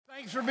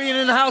Thanks for being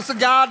in the house of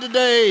God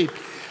today.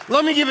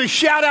 Let me give a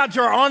shout out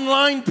to our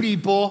online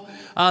people.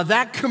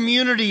 That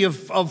community of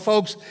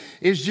folks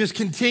is just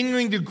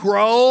continuing to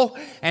grow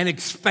and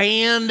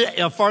expand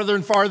farther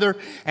and farther.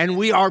 And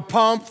we are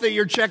pumped that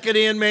you're checking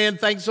in, man.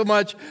 Thanks so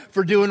much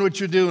for doing what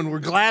you're doing. We're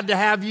glad to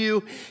have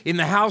you in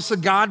the house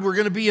of God. We're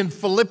going to be in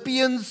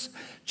Philippians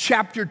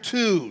chapter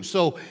 2.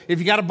 So if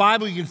you got a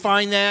Bible, you can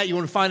find that. You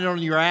want to find it on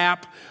your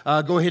app,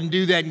 go ahead and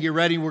do that and get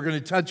ready. We're going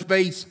to touch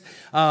base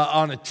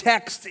on a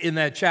text in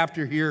that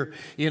chapter here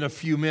in a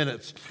few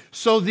minutes.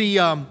 So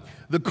the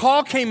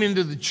call came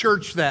into the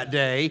church that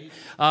day,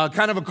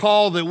 kind of a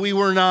call that we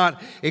were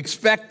not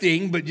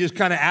expecting, but just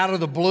kind of out of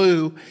the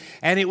blue.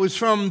 And it was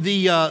from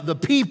the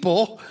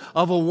people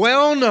of a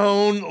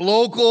well-known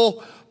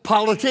local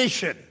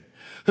politician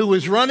who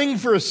was running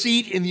for a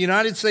seat in the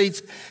United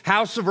States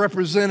House of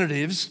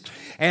Representatives.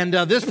 And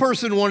this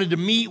person wanted to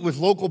meet with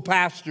local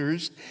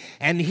pastors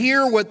and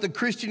hear what the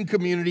Christian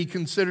community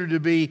considered to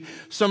be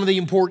some of the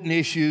important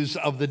issues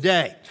of the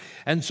day.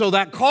 And so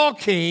that call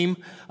came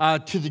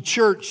to the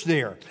church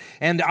there.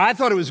 And I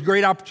thought it was a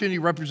great opportunity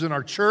to represent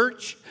our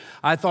church.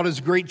 I thought it was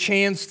a great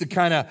chance to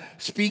kind of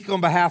speak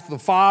on behalf of the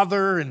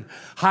Father and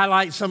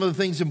highlight some of the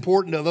things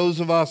important to those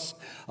of us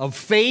of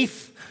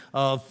faith.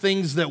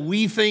 Things that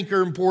we think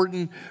are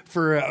important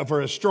for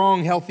a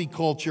strong, healthy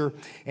culture.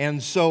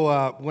 And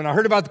so when I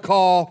heard about the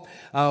call,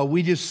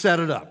 we just set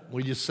it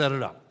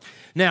up.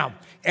 Now,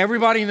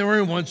 everybody in the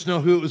room wants to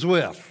know who it was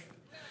with.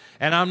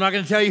 And I'm not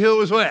going to tell you who it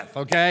was with,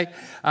 okay?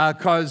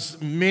 Because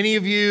many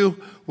of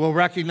you will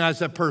recognize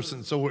that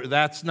person. So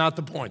that's not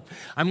the point.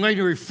 I'm going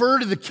to refer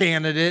to the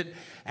candidate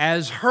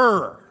as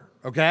her,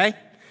 okay?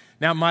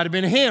 Now, it might have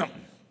been him.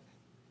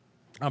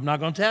 I'm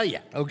not going to tell you,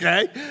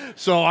 okay?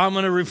 So I'm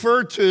going to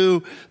refer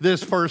to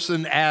this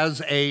person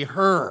as a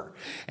her.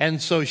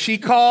 And so she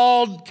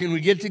called, can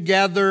we get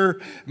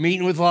together,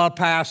 meeting with a lot of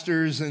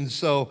pastors. And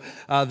so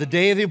the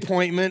day of the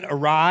appointment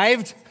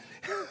arrived.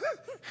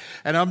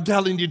 And I'm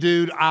telling you,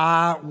 dude,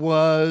 I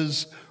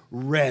was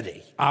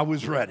ready.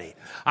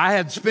 I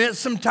had spent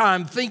some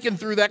time thinking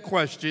through that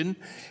question,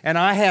 and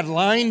I had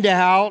lined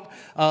out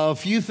a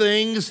few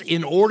things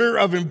in order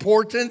of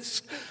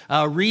importance,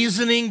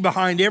 reasoning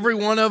behind every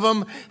one of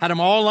them, had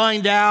them all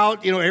lined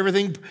out,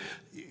 everything.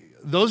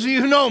 Those of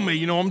you who know me,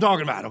 you know what I'm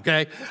talking about,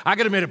 okay? I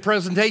got to make a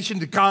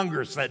presentation to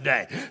Congress that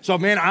day. So,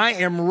 man, I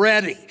am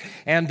ready.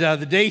 And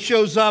the day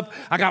shows up,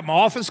 I got my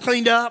office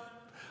cleaned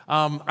up.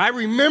 I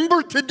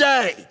remember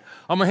today,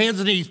 on my hands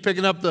and knees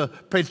picking up the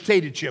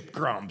potato chip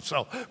crumbs.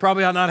 So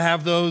probably I'll not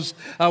have those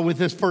with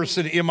this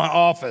person in my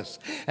office.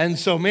 And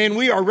so, man,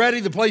 we are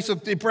ready. The place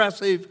looked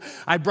impressive.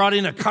 I brought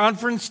in a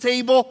conference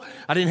table.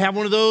 I didn't have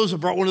one of those. I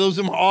brought one of those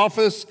in my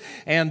office.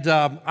 And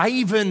I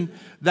even,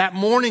 that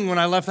morning when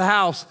I left the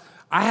house,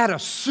 I had a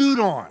suit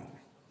on.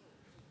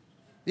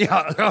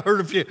 Yeah, I heard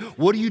a few.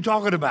 What are you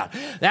talking about?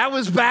 That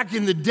was back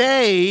in the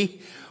day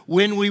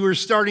when we were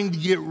starting to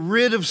get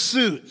rid of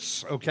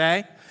suits,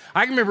 okay?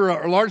 I can remember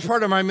a large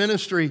part of my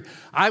ministry,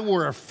 I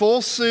wore a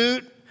full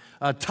suit,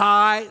 a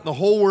tie, the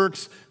whole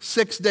works,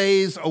 6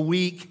 days a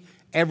week,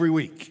 every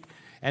week.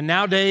 And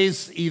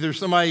nowadays, either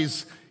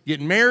somebody's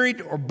getting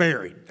married or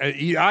buried.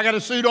 I got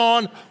a suit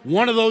on,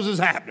 one of those is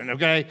happening,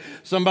 okay?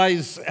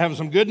 Somebody's having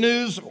some good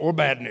news or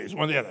bad news,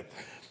 one or the other.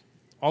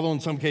 Although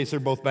in some cases, they're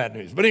both bad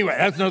news. But anyway,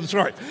 that's another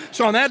story.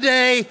 So on that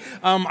day,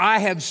 I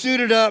had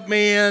suited up,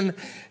 man,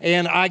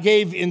 and I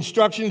gave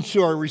instructions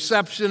to our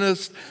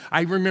receptionist.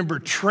 I remember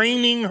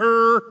training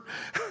her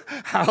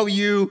how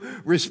you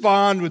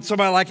respond when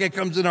somebody like that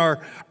comes in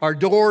our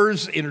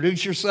doors.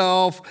 Introduce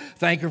yourself.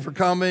 Thank her for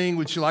coming.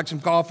 Would she like some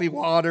coffee,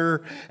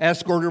 water?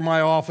 Escort her to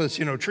my office.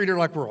 Treat her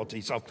like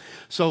royalty.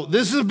 So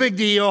this is a big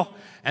deal.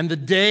 And the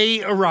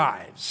day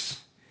arrives.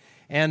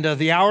 And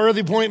the hour of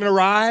the appointment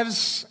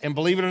arrives, and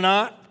believe it or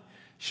not,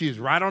 she is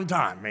right on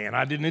time, man.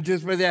 I didn't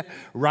anticipate that.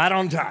 Right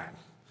on time.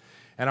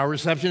 And our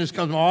receptionist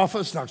comes to my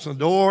office, knocks on the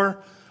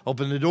door,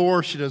 opens the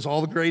door. She does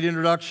all the great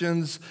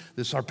introductions.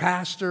 This is our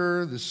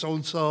pastor, this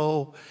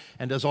so-and-so,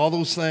 and does all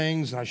those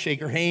things. And I shake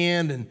her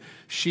hand, and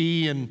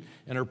she and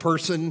her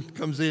person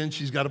comes in.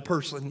 She's got a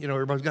person.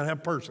 Everybody's got to have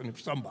a person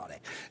for somebody.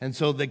 And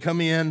so they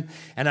come in,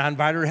 and I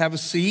invite her to have a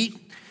seat,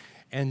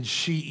 and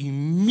she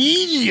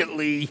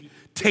immediately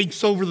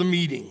takes over the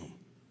meeting.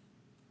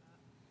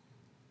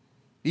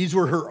 These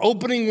were her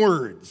opening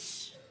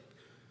words.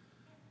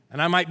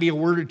 And I might be a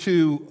word or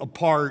two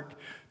apart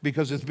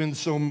because it's been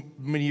so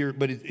many years,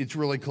 but it's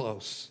really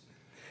close.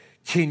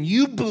 Can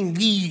you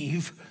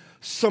believe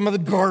some of the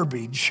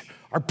garbage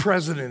our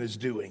president is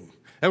doing?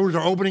 That was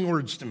her opening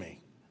words to me.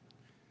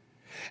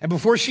 And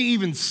before she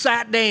even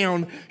sat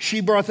down,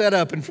 she brought that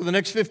up. And for the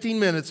next 15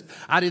 minutes,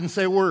 I didn't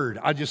say a word.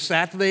 I just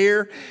sat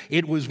there.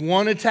 It was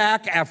one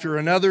attack after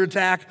another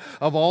attack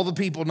of all the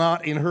people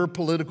not in her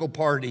political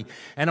party.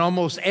 And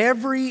almost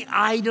every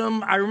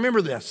item, I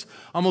remember this,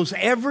 almost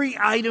every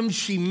item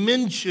she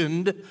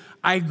mentioned,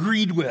 I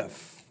agreed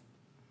with.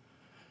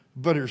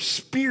 But her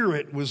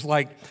spirit was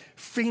like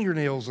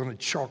fingernails on a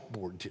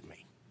chalkboard to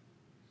me.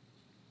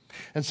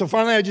 And so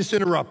finally, I just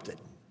interrupted.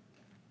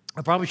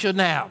 I probably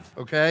shouldn't have,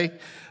 okay?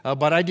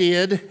 But I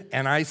did,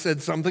 and I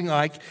said something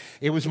like,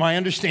 it was my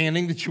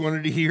understanding that you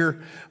wanted to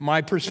hear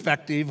my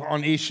perspective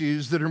on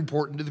issues that are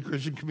important to the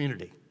Christian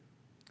community.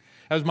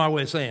 That was my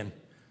way of saying,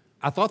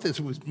 I thought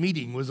this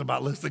meeting was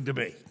about listening to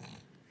me.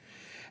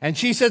 And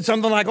she said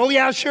something like, oh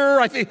yeah,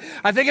 sure, I think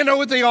I know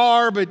what they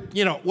are, but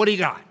what do you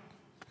got?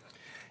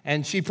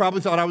 And she probably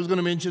thought I was going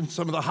to mention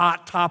some of the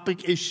hot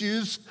topic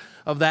issues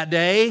of that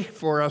day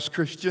for us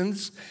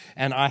Christians,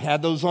 and I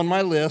had those on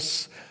my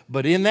list.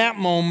 But in that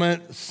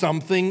moment,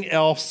 something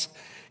else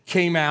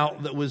came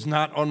out that was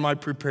not on my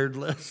prepared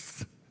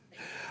list.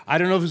 I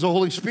don't know if it was the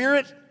Holy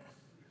Spirit.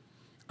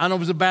 I don't know if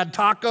it was a bad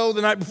taco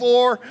the night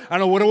before. I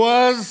don't know what it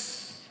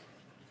was.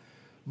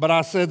 But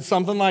I said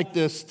something like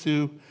this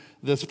to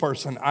this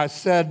person. I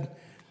said,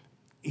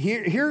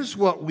 here's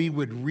what we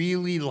would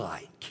really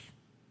like.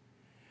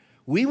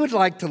 We would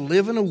like to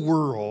live in a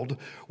world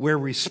where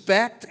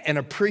respect and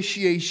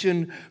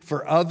appreciation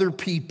for other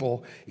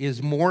people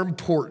is more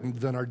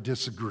important than our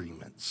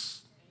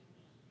disagreements.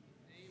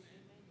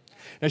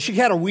 Now, she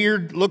had a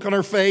weird look on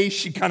her face.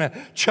 She kind of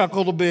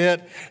chuckled a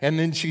bit, and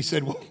then she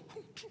said, well,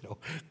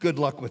 good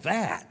luck with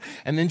that.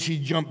 And then she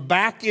jumped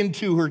back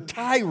into her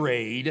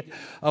tirade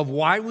of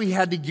why we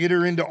had to get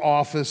her into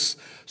office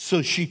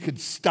so she could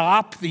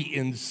stop the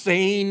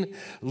insane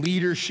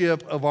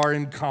leadership of our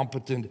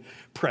incompetent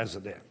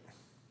president.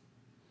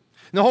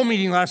 And the whole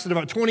meeting lasted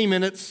about 20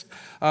 minutes.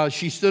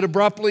 She stood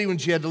abruptly when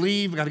she had to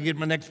leave. I got to get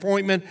my next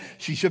appointment.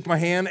 She shook my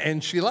hand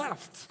and she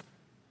left.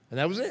 And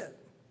that was it.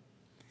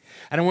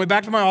 And I went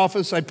back to my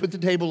office. I put the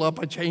table up.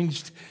 I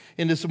changed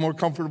into some more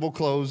comfortable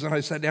clothes. And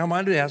I sat down at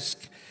my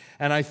desk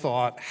and I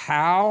thought,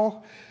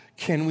 how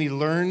can we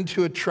learn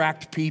to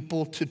attract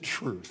people to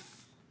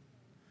truth?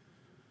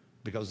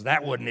 Because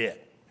that wasn't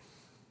it.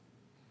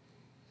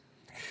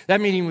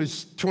 That meeting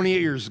was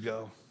 28 years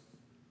ago.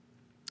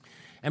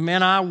 And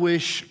man, I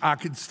wish I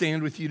could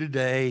stand with you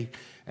today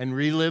and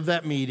relive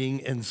that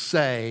meeting and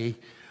say,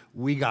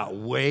 we got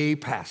way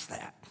past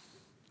that.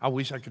 I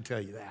wish I could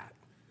tell you that.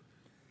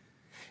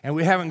 And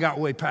we haven't got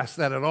way past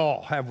that at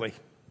all, have we?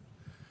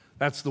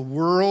 That's the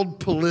world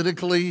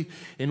politically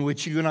in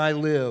which you and I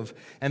live.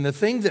 And the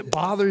thing that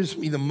bothers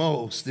me the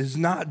most is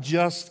not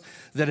just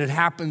that it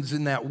happens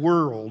in that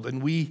world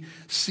and we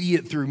see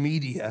it through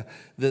media.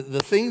 The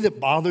thing that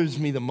bothers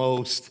me the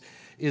most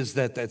is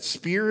that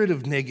spirit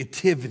of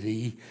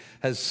negativity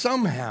has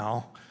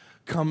somehow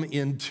come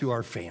into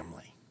our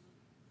family.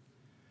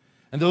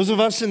 And those of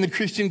us in the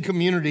Christian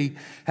community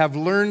have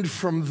learned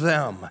from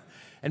them.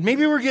 And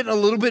maybe we're getting a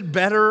little bit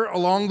better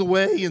along the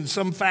way in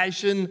some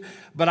fashion,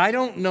 but I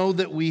don't know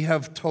that we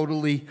have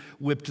totally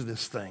whipped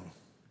this thing.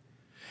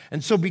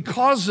 And so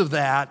because of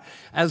that,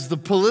 as the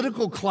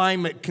political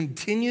climate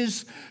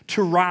continues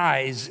to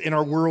rise in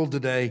our world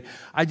today,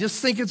 I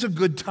just think it's a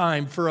good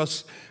time for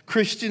us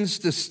Christians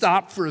to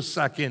stop for a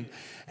second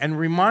and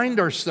remind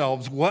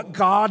ourselves what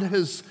God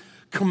has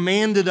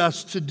commanded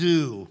us to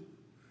do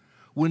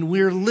when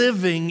we're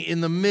living in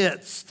the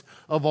midst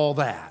of all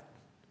that.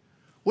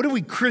 What are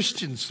we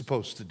Christians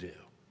supposed to do?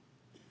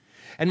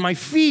 And my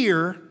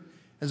fear,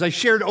 as I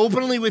shared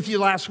openly with you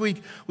last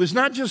week, was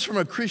not just from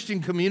a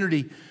Christian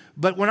community,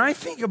 but when I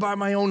think about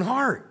my own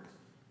heart.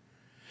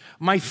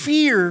 My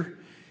fear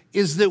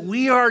is that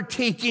we are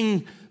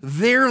taking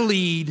their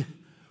lead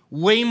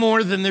way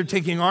more than they're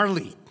taking our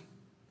lead.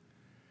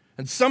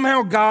 And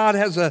somehow God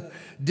has a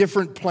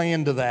different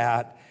plan to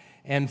that.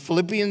 And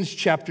Philippians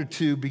chapter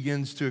 2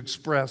 begins to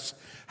express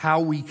how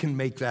we can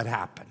make that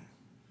happen.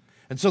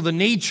 And so the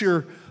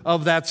nature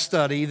of that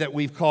study that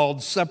we've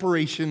called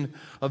Separation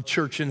of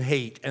Church and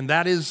Hate, and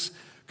that is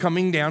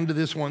coming down to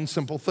this one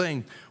simple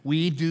thing.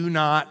 We do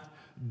not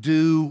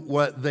do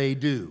what they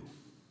do.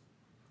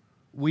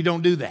 We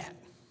don't do that.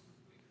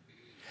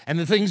 And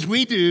the things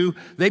we do,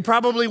 they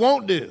probably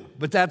won't do,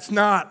 but that's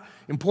not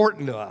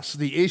important to us.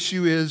 The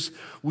issue is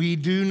we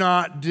do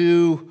not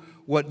do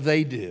what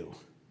they do.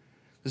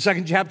 The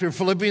second chapter of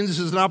Philippians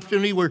is an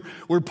opportunity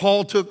where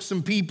Paul took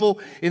some people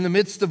in the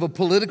midst of a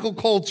political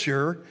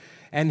culture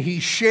and he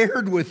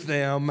shared with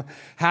them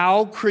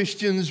how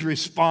Christians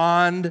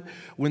respond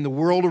when the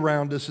world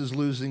around us is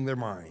losing their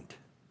mind.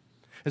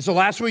 And so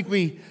last week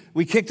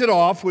we kicked it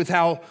off with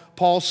how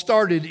Paul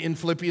started in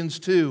Philippians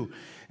 2.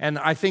 And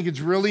I think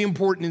it's really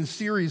important in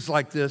series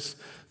like this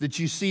that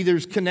you see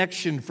there's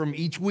connection from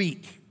each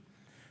week.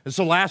 And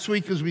so last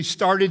week, as we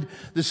started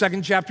the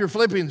second chapter of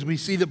Philippians, we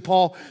see that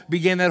Paul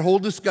began that whole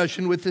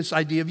discussion with this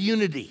idea of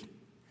unity.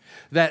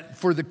 That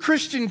for the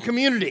Christian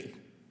community,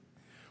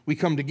 we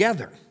come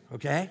together,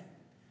 okay?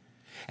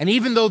 And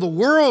even though the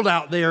world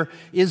out there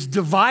is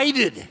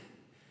divided,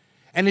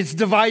 and it's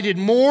divided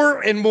more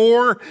and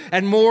more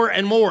and more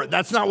and more,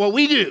 that's not what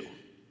we do.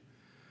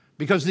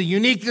 Because the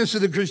uniqueness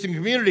of the Christian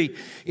community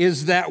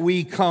is that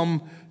we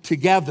come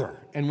together.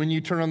 And when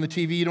you turn on the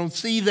TV, you don't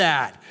see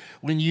that.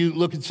 When you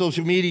look at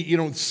social media, you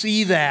don't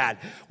see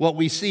that. What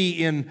we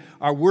see in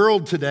our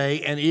world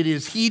today, and it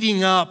is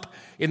heating up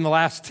in the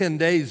last 10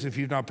 days, if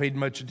you've not paid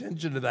much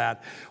attention to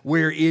that,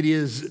 where it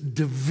is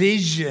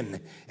division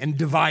and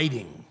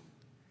dividing.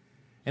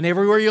 And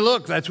everywhere you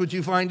look, that's what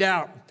you find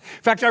out.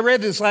 In fact, I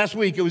read this last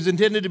week. It was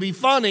intended to be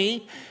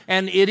funny,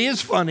 and it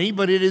is funny,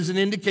 but it is an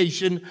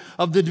indication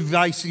of the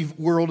divisive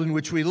world in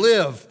which we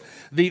live.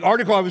 The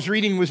article I was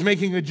reading was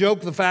making a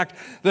joke, the fact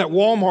that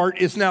Walmart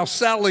is now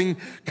selling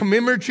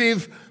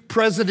commemorative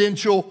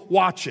presidential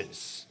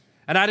watches.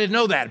 And I didn't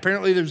know that.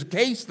 Apparently there's a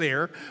case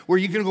there where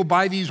you can go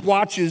buy these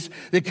watches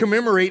that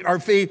commemorate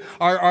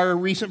our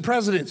recent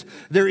presidents.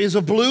 There is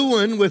a blue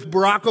one with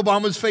Barack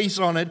Obama's face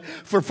on it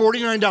for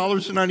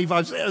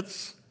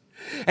 $49.95.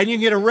 And you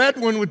can get a red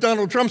one with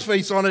Donald Trump's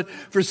face on it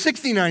for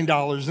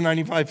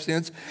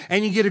 $69.95.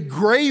 And you get a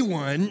gray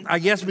one, I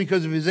guess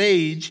because of his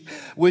age,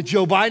 with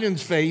Joe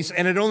Biden's face,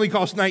 and it only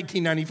costs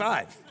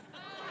 $19.95.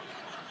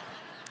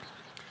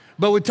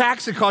 But with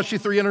tax, it costs you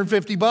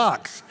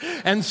 $350.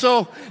 And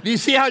so, do you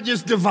see how it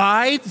just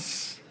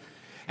divides?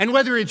 And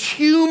whether it's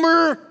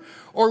humor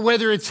or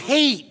whether it's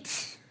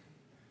hate,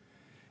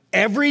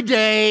 every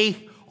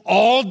day,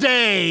 all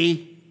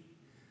day,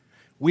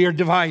 we are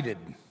divided.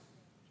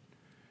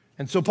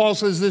 And so Paul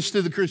says this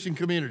to the Christian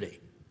community.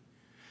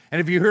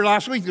 And if you heard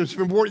last week, it's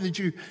important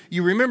that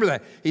you remember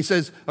that. He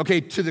says,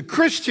 okay, to the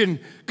Christian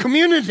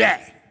community.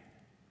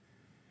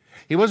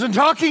 He wasn't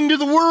talking to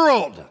the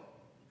world.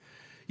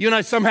 You and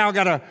I somehow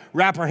got to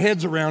wrap our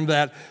heads around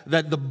that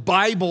the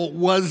Bible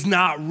was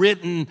not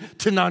written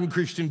to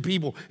non-Christian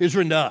people. It's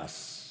written to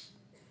us.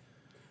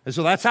 And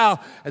so that's how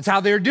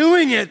they're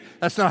doing it.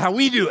 That's not how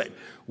we do it.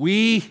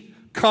 We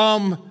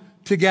come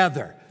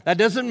together. That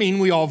doesn't mean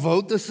we all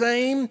vote the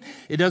same.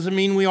 It doesn't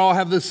mean we all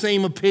have the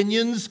same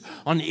opinions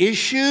on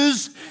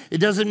issues. It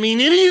doesn't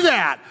mean any of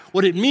that.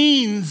 What it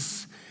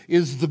means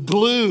is the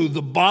glue,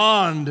 the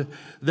bond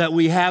that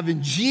we have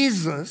in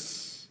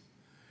Jesus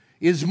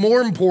is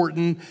more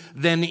important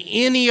than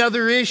any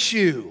other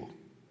issue.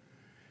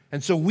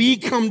 And so we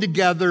come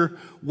together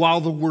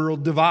while the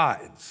world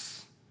divides.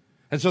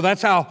 And so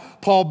that's how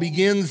Paul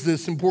begins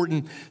this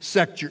important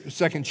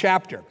second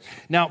chapter.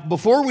 Now,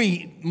 before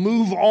we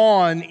move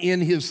on in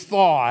his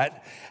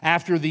thought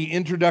after the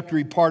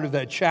introductory part of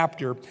that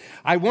chapter,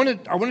 I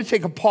want to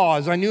take a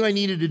pause. I knew I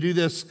needed to do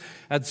this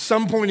at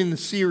some point in the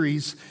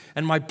series,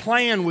 and my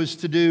plan was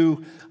to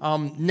do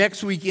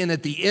next weekend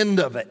at the end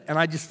of it, and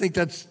I just think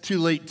that's too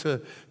late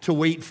to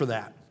wait for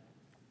that.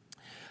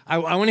 I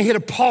want to hit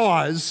a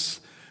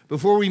pause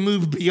before we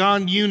move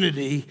beyond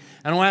unity,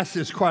 and I'll ask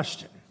this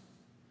question.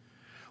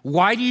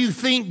 Why do you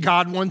think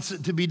God wants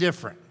it to be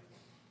different?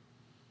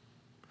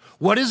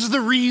 What is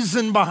the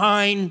reason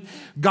behind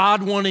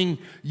God wanting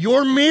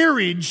your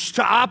marriage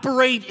to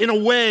operate in a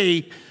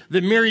way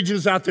that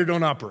marriages out there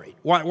don't operate?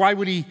 Why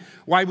would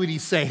he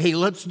say, hey,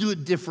 let's do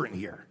it different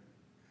here?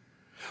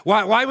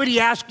 Why would he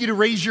ask you to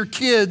raise your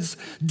kids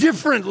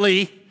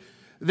differently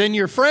than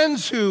your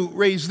friends who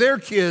raise their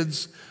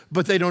kids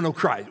but they don't know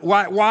Christ?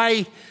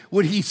 Why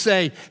would he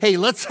say, hey,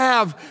 let's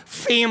have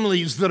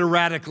families that are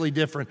radically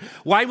different?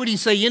 Why would he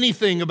say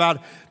anything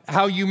about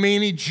how you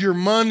manage your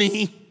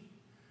money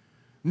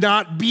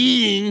not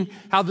being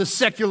how the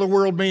secular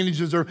world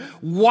manages her?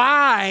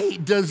 Why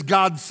does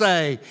God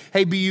say,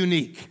 hey, be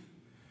unique?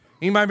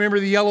 Anybody remember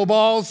the yellow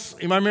balls?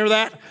 Anybody remember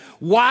that?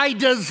 Why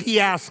does he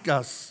ask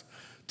us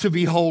to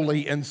be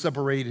holy and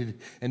separated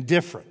and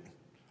different?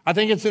 I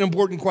think it's an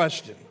important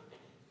question.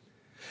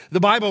 The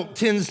Bible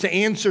tends to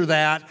answer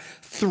that,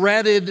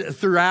 threaded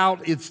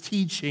throughout its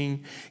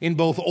teaching in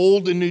both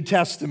Old and New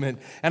Testament.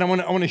 And I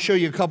want to show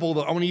you a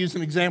couple. I want to use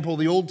an example of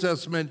the Old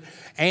Testament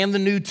and the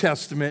New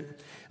Testament.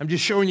 I'm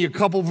just showing you a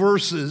couple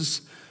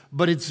verses,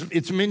 but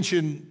it's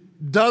mentioned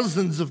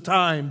dozens of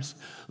times.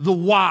 The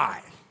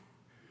why.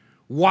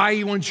 Why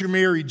you want your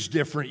marriage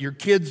different, your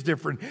kids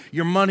different,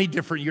 your money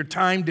different, your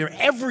time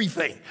different,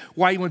 everything.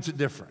 Why he wants it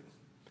different.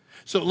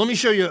 So let me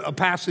show you a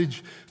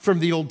passage from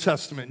the Old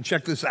Testament, and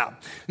check this out.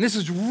 And this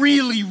is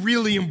really,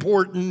 really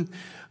important.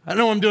 I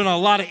know I'm doing a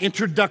lot of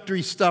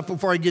introductory stuff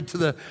before I get to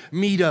the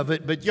meat of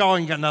it, but y'all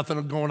ain't got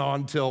nothing going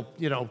on until,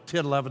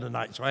 10, 11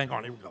 tonight, so hang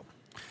on, here we go.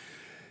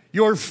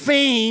 Your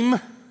fame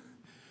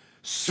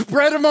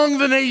spread among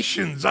the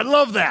nations. I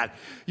love that.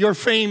 Your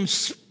fame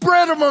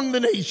spread among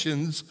the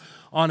nations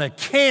on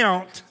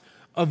account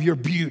of your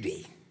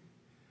beauty.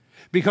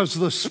 Because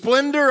the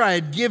splendor I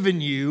had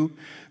given you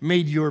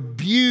made your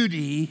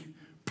beauty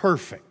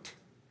perfect.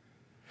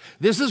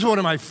 This is one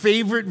of my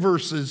favorite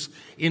verses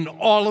in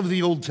all of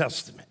the Old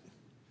Testament.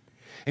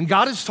 And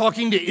God is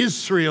talking to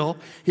Israel,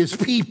 his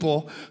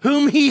people,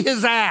 whom he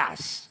has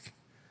asked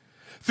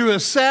through a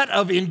set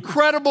of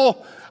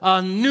incredible,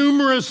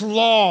 numerous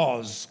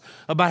laws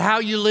about how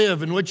you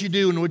live and what you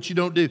do and what you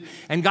don't do.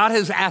 And God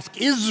has asked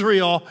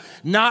Israel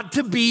not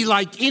to be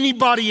like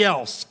anybody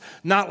else,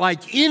 not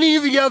like any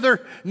of the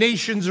other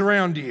nations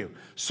around you.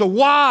 So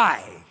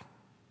why?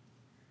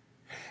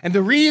 And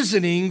the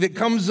reasoning that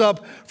comes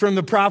up from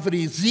the prophet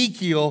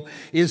Ezekiel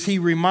is he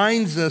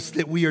reminds us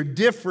that we are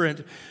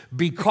different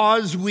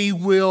because we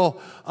will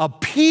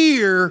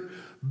appear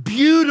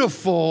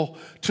beautiful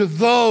to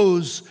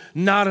those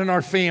not in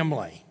our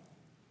family.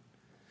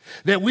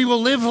 That we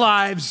will live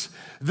lives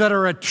that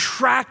are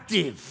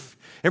attractive.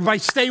 Everybody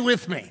stay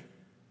with me.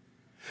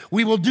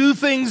 We will do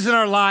things in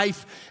our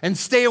life and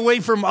stay away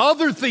from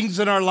other things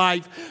in our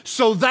life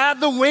so that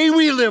the way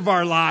we live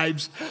our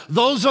lives,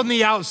 those on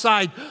the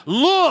outside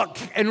look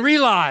and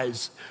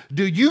realize,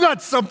 dude, you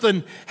got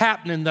something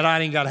happening that I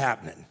ain't got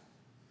happening.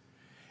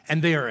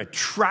 And they are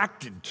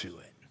attracted to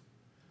it.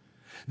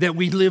 That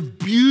we live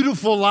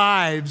beautiful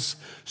lives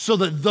so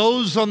that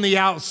those on the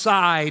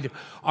outside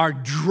are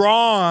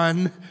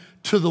drawn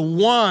to the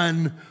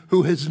one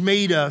who has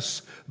made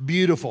us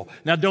beautiful.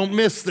 Now, don't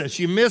miss this.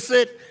 You miss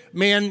it,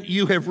 man,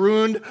 you have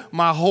ruined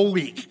my whole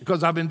week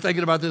because I've been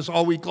thinking about this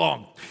all week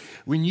long.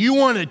 When you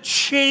want to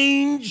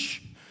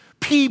change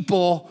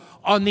people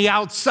on the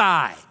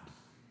outside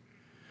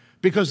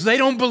because they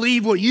don't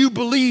believe what you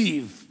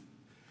believe,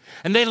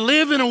 and they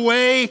live in a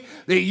way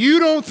that you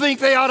don't think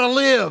they ought to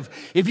live.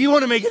 If you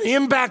want to make an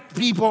impact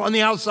people on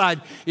the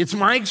outside, it's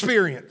my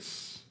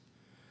experience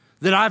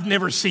that I've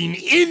never seen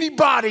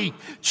anybody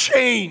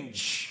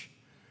change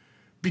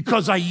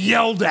because I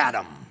yelled at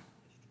them.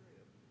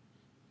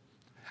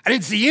 I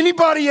didn't see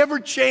anybody ever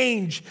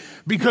change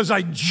because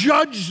I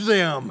judged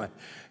them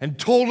and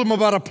told them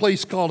about a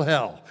place called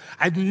hell.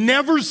 I've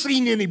never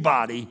seen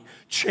anybody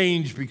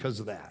change because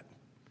of that.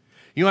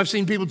 You know, I've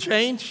seen people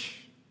change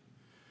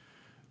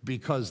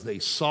because they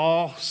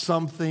saw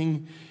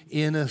something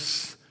in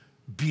us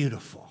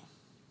beautiful.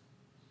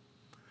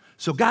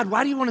 So God,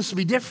 why do you want us to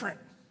be different?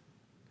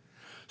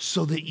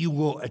 So that you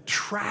will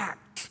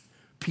attract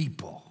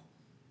people.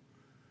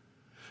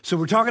 So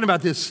we're talking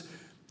about this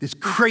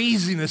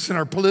craziness in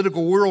our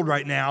political world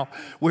right now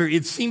where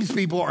it seems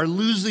people are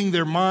losing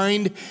their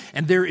mind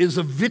and there is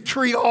a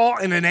vitriol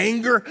and an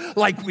anger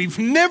like we've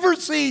never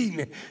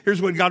seen.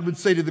 Here's what God would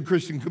say to the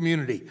Christian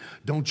community.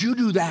 Don't you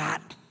do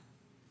that.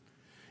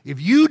 If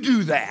you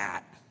do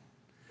that,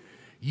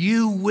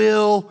 you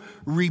will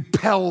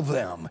repel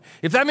them.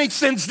 If that makes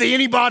sense to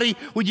anybody,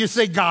 would you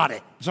say, got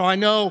it? So I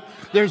know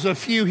there's a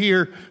few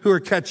here who are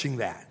catching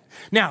that.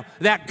 Now,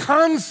 that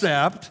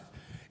concept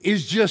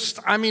is just,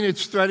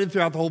 it's threaded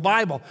throughout the whole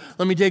Bible.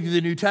 Let me take you to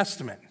the New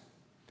Testament.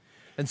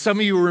 And some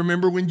of you will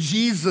remember when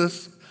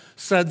Jesus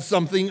said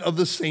something of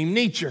the same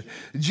nature.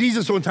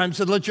 Jesus one time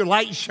said, let your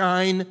light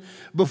shine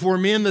before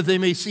men that they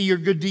may see your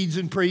good deeds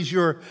and praise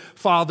your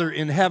Father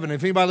in heaven.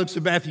 If anybody looks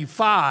at Matthew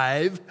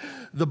 5,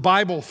 the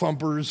Bible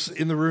thumpers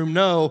in the room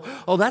know,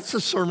 oh, that's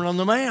the Sermon on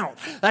the Mount.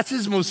 That's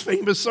his most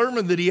famous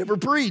sermon that he ever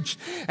preached.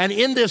 And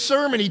in this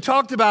sermon, he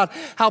talked about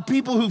how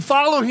people who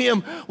follow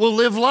him will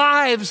live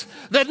lives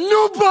that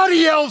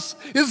nobody else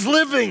is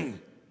living.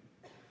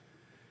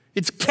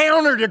 It's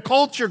counter to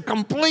culture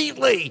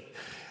completely.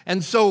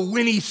 And so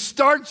when he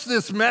starts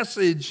this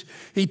message,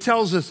 he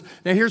tells us,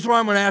 now here's why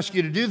I'm going to ask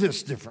you to do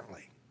this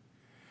differently.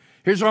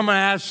 Here's why I'm going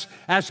to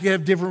ask you to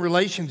have different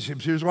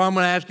relationships. Here's why I'm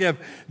going to ask you to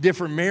have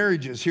different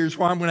marriages. Here's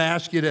why I'm going to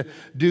ask you to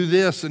do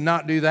this and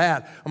not do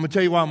that. I'm going to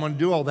tell you why I'm going to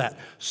do all that.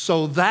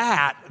 So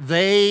that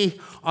they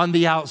on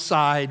the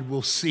outside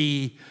will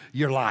see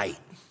your light.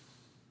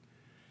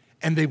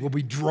 And they will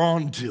be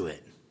drawn to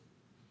it.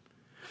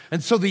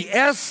 And so the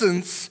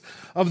essence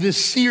of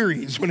this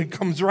series, when it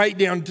comes right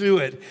down to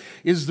it,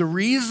 is the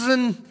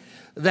reason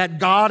that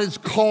God has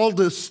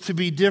called us to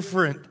be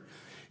different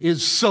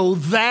is so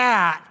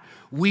that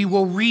we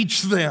will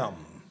reach them.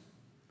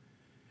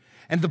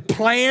 And the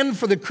plan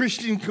for the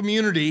Christian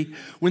community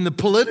when the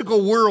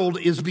political world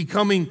is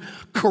becoming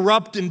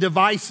corrupt and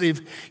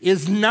divisive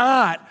is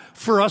not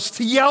for us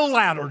to yell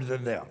louder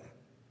than them.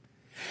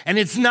 And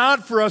it's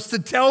not for us to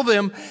tell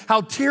them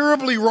how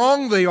terribly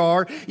wrong they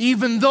are,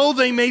 even though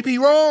they may be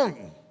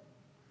wrong.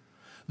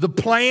 The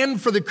plan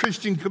for the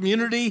Christian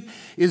community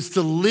is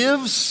to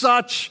live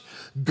such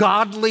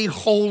godly,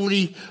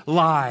 holy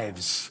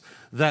lives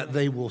that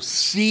they will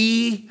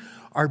see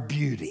our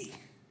beauty.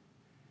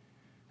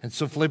 And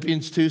so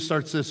Philippians 2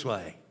 starts this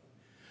way.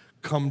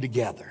 Come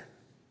together.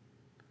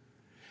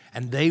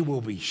 And they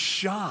will be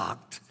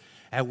shocked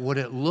at what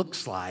it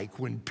looks like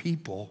when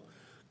people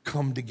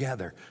come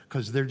together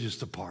because they're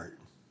just apart.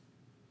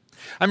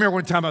 I remember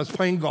one time I was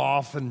playing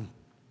golf and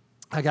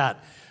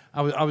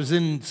I was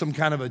in some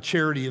kind of a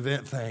charity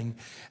event thing,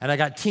 and I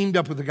got teamed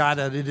up with a guy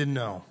that I didn't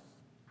know.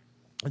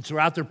 And so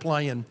we're out there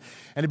playing,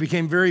 and it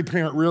became very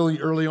apparent really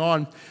early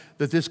on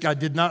that this guy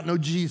did not know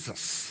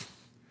Jesus.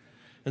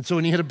 And so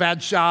when he hit a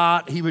bad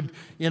shot, he would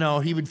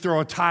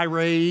throw a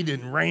tirade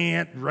and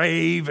rant,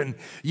 rave, and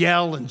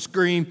yell and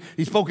scream.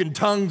 He spoke in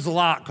tongues a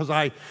lot because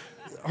I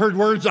heard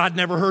words I'd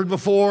never heard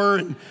before.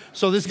 And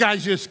so this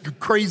guy's just a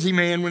crazy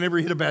man whenever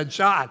he hit a bad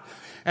shot.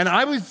 And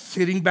I was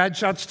hitting bad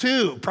shots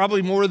too,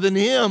 probably more than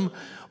him,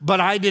 but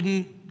I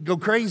didn't go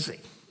crazy.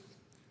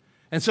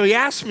 And so he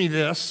asked me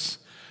this.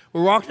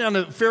 We're walking down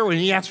the fairway,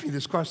 and he asked me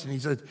this question. He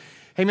said,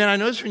 hey, man, I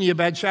noticed when you hit a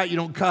bad shot, you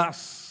don't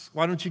cuss.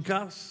 Why don't you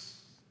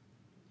cuss?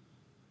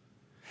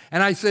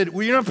 And I said,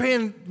 well, you're not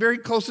paying very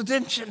close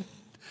attention.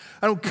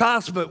 I don't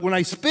cuss, but when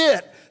I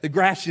spit, the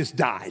grass just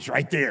dies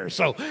right there.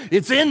 So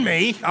it's in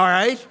me, all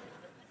right?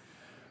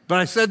 But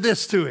I said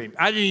this to him.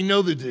 I didn't even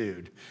know the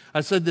dude. I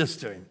said this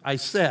to him. I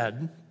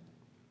said,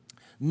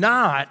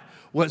 not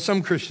what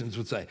some Christians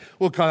would say.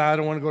 Well, because I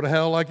don't want to go to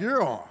hell like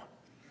you're on.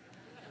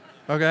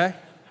 Okay?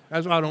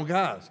 That's why I don't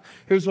cuss.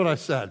 Here's what I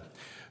said.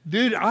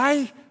 Dude,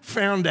 I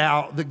found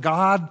out that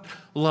God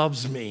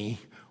loves me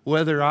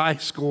whether I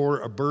score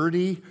a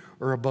birdie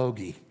or a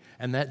bogey.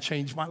 And that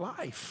changed my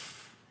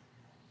life.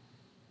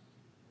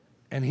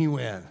 And he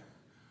went,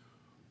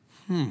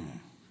 Do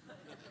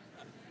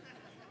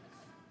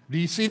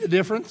you see the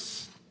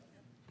difference?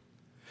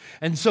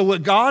 And so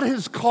what God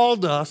has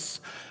called us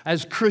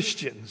as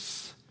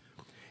Christians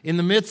in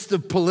the midst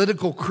of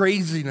political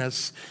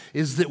craziness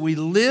is that we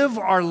live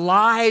our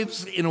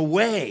lives in a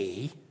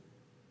way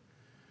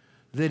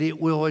that it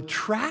will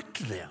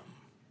attract them.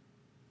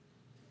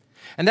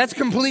 And that's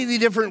completely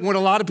different what a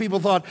lot of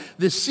people thought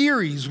this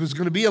series was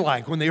going to be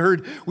like when they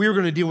heard we were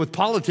going to deal with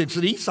politics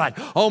at Eastside.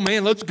 Oh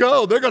man, let's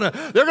go. They're going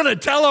to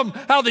tell them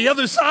how the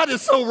other side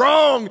is so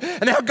wrong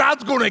and how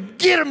God's going to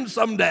get them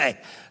someday.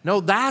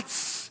 No,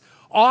 that's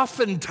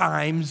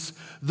oftentimes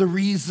the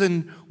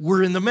reason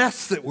we're in the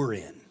mess that we're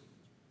in.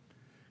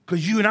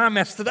 Because you and I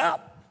messed it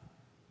up.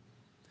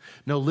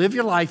 No, live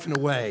your life in a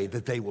way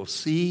that they will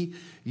see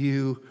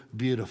you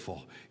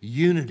beautiful.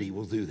 Unity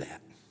will do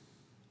that.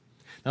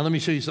 Now, let me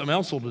show you something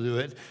else will do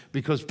it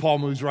because Paul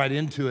moves right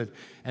into it,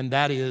 and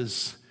that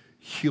is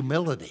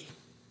humility.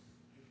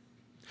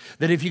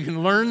 That if you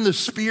can learn the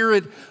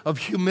spirit of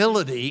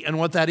humility and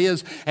what that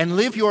is and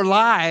live your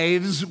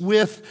lives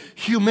with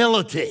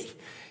humility,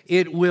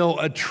 it will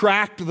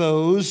attract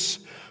those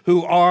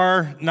who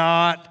are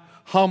not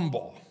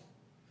humble.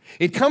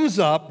 It comes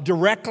up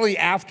directly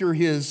after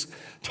his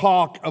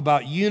talk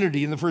about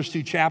unity in the first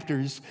two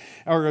chapters,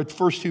 or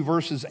first two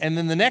verses, and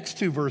then the next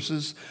two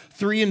verses,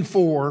 3 and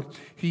 4,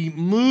 he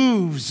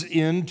moves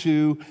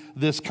into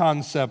this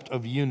concept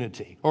of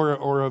unity,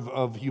 or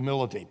of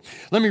humility.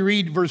 Let me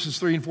read verses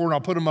 3 and 4, and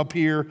I'll put them up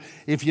here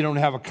if you don't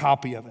have a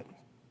copy of it.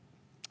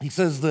 He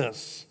says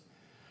this,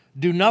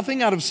 "Do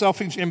nothing out of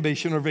selfish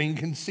ambition or vain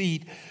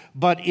conceit,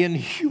 but in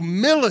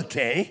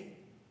humility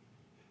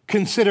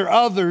consider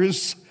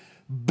others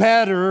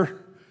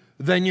better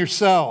than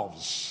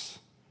yourselves.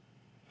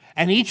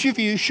 And each of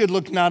you should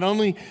look not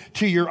only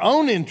to your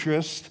own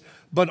interest,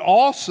 but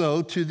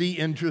also to the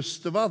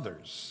interest of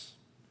others."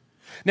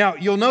 Now,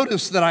 you'll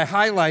notice that I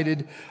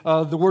highlighted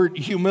the word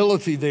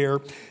humility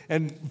there,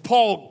 and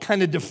Paul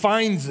kind of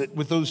defines it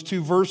with those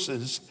two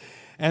verses.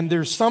 And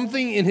there's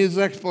something in his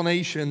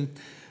explanation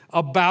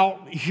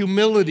about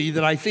humility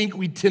that I think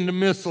we tend to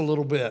miss a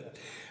little bit.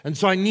 And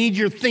so I need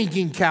your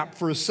thinking cap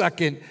for a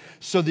second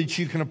so that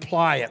you can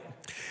apply it.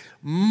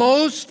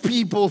 Most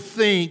people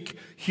think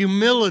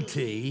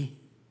humility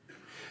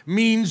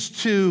means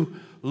to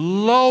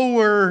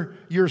lower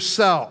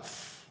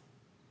yourself.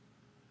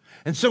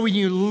 And so when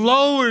you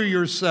lower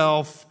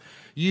yourself,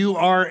 you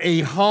are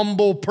a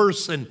humble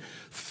person.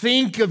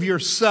 Think of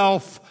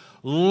yourself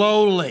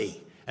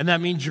lowly, and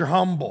that means you're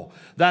humble.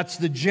 That's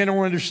the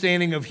general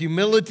understanding of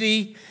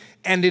humility,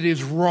 and it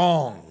is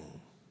wrong.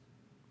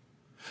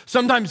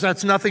 Sometimes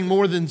that's nothing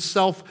more than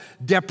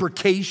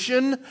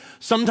self-deprecation.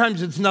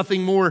 Sometimes it's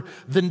nothing more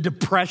than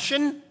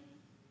depression.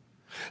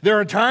 There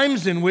are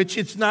times in which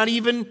it's not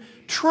even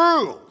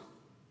true.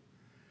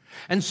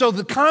 And so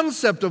the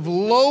concept of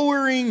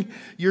lowering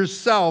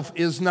yourself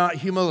is not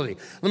humility.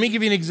 Let me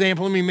give you an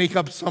example. Let me make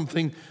up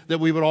something that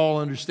we would all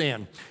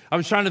understand. I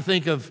was trying to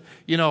think of,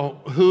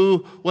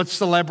 what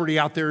celebrity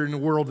out there in the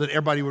world that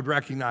everybody would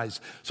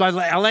recognize. So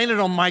I landed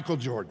on Michael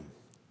Jordan.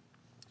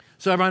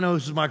 So everybody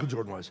knows who Michael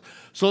Jordan was.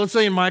 So let's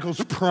say in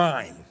Michael's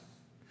prime.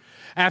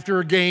 After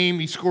a game,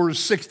 he scores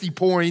 60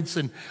 points,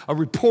 and a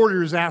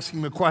reporter is asking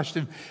him a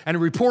question, and a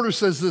reporter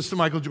says this to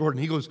Michael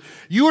Jordan. He goes,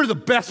 "You are the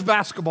best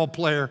basketball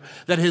player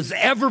that has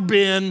ever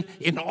been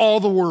in all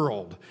the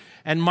world."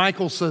 And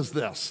Michael says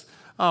this,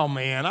 "Oh,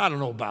 man, I don't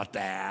know about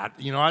that.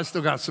 I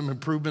still got some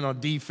improvement on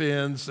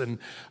defense, and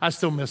I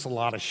still miss a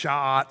lot of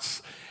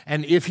shots."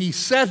 And if he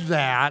said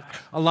that,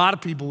 a lot of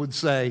people would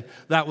say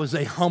that was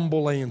a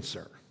humble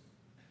answer.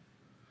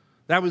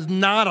 That was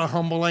not a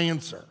humble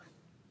answer.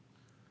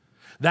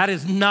 That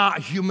is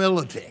not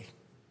humility.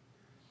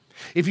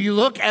 If you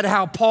look at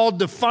how Paul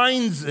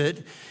defines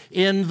it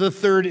in the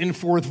 3rd and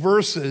 4th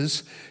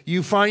verses,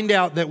 you find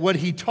out that what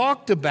he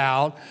talked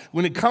about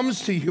when it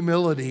comes to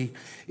humility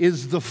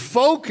is the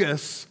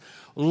focus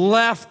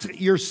left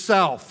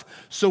yourself.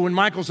 So when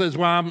Michael says,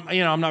 "Well,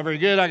 I'm not very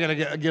good, I got to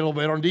get a little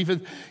bit on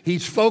defense,"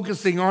 he's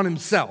focusing on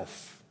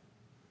himself.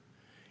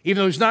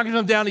 Even though he's knocking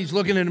them down, he's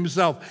looking at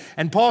himself.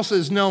 And Paul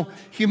says, no,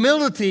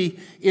 humility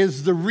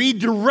is the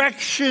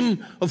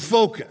redirection of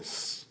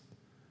focus.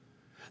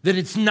 That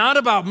it's not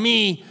about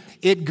me,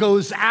 it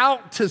goes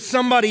out to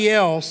somebody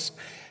else.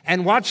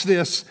 And watch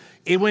this,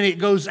 when it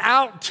goes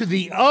out to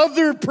the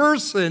other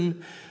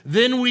person,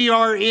 then we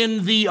are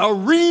in the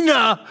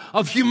arena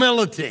of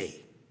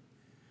humility.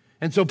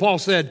 And so Paul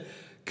said,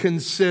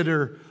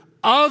 consider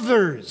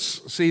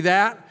others. See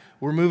that?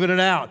 We're moving it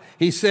out.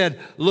 He said,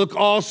 look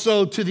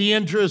also to the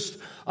interest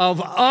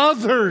of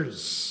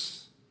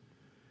others.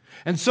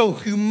 And so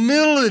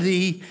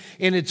humility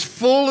in its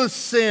fullest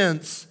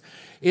sense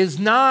is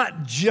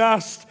not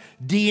just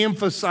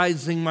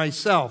de-emphasizing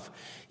myself.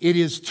 It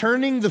is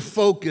turning the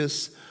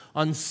focus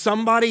on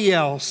somebody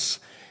else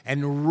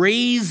and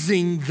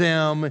raising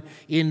them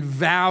in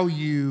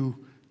value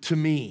to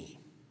me.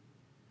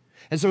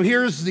 And so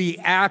here's the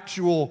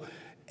actual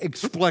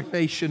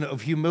explanation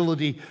of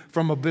humility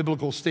from a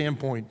biblical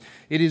standpoint.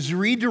 It is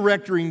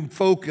redirecting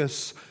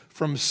focus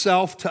from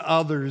self to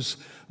others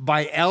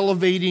by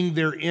elevating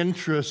their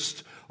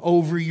interest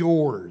over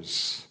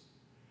yours.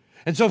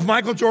 And so if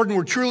Michael Jordan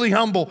were truly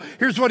humble,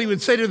 here's what he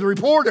would say to the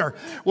reporter.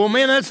 Well,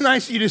 man, that's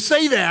nice of you to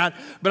say that,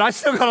 but I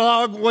still got a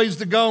long ways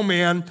to go,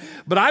 man.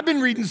 But I've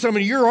been reading some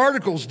of your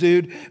articles,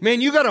 dude. Man,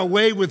 you got a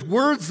way with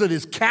words that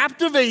is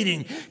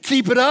captivating.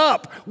 Keep it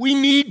up. We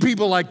need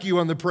people like you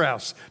on the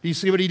press. Do you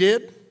see what he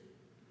did?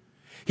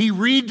 He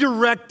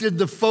redirected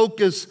the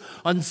focus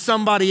on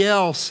somebody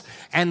else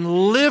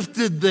and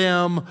lifted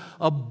them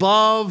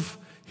above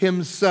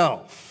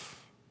himself.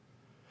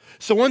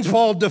 So once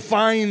Paul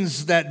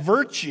defines that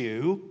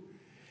virtue,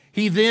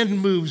 he then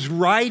moves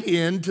right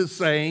into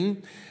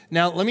saying,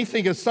 now let me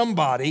think of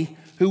somebody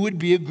who would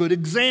be a good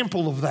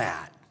example of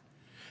that.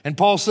 And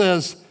Paul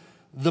says,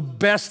 the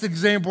best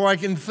example I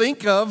can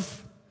think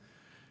of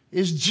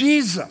is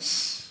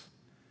Jesus.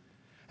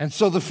 And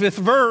so the 5th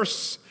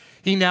verse,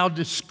 he now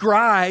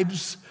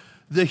describes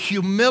the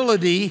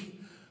humility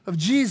of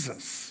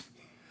Jesus.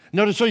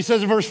 Notice what he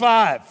says in verse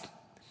 5.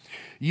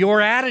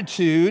 Your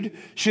attitude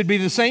should be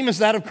the same as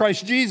that of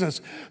Christ Jesus,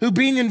 who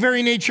being in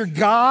very nature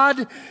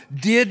God,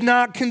 did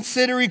not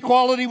consider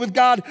equality with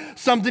God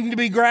something to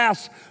be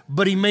grasped,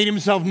 but he made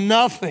himself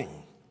nothing.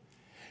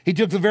 He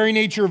took the very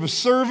nature of a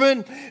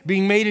servant,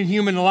 being made in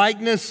human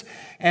likeness,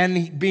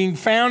 and being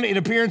found in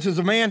appearance as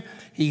a man,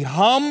 he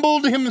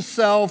humbled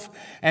himself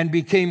and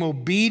became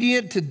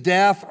obedient to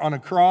death on a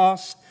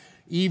cross,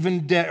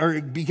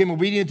 became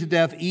obedient to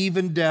death,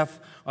 even death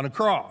on a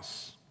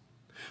cross.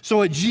 So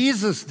what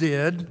Jesus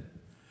did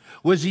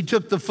was he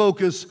took the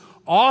focus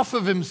off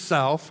of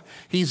himself.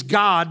 He's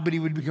God, but he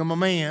would become a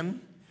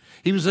man.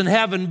 He was in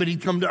heaven, but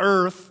he'd come to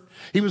earth.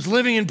 He was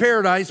living in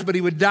paradise, but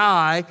he would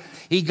die.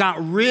 He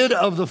got rid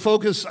of the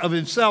focus of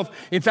himself.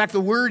 In fact,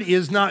 the word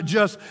is not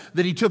just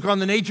that he took on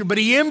the nature, but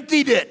he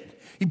emptied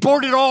it. He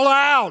poured it all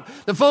out.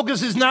 The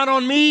focus is not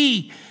on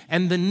me.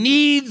 And the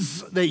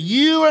needs that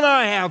you and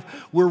I have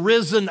were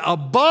risen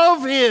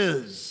above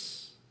his.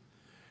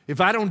 If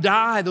I don't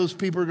die, those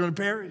people are going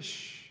to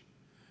perish.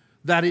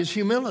 That is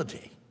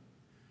humility.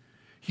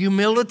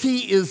 Humility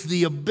is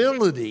the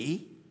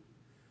ability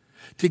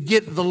to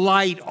get the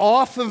light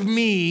off of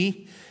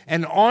me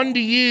and onto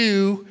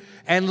you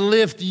and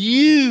lift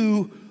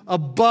you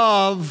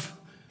above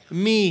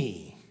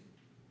me.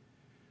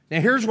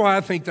 Now, here's why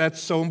I think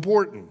that's so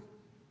important.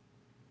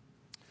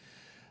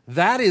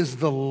 That is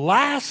the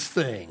last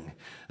thing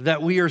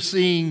that we are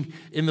seeing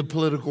in the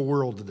political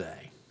world today.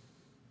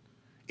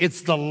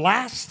 It's the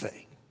last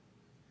thing.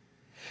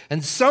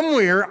 And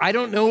somewhere, I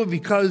don't know,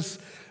 because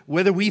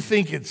whether we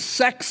think it's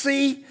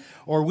sexy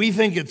or we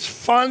think it's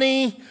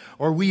funny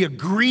or we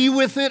agree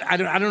with it, I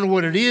don't know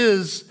what it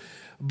is,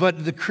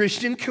 but the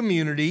Christian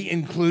community,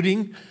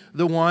 including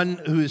the one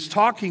who is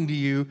talking to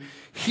you,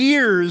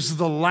 hears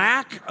the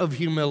lack of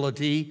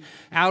humility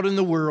out in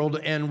the world,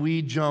 and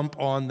we jump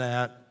on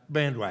that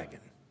bandwagon.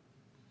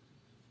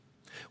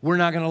 We're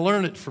not going to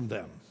learn it from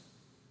them.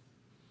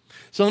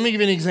 So let me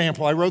give you an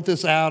example. I wrote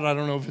this out. I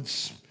don't know if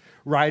it's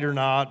right or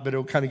not, but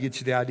it'll kind of get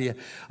you the idea.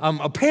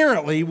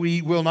 Apparently,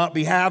 we will not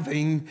be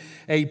having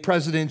a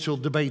presidential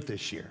debate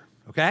this year,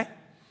 okay?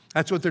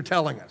 That's what they're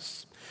telling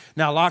us.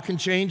 Now, a lot can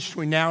change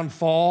between now and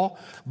fall,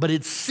 but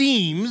it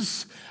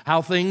seems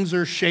how things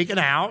are shaken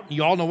out.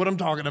 You all know what I'm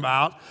talking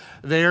about.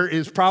 There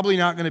is probably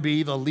not going to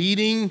be the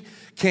leading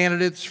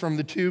candidates from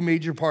the two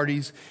major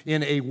parties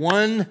in a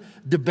one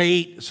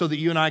debate so that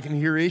you and I can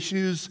hear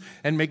issues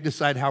and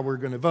decide how we're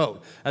going to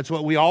vote. That's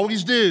what we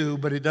always do,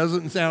 but it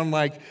doesn't sound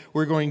like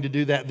we're going to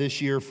do that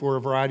this year for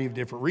a variety of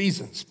different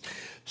reasons.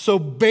 So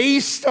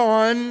based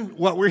on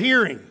what we're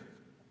hearing,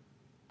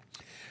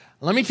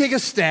 let me take a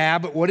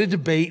stab at what a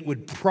debate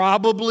would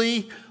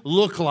probably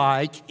look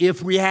like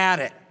if we had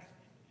it.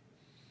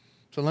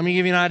 So let me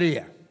give you an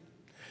idea.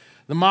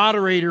 The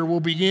moderator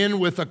will begin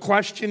with a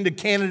question to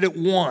candidate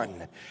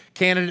one.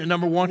 Candidate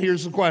number one,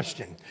 here's the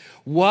question.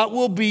 What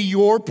will be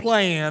your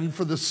plan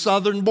for the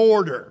southern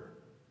border?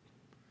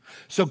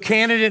 So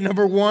candidate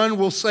number one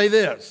will say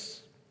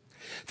this.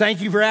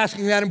 Thank you for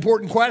asking that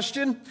important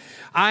question.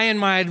 I and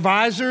my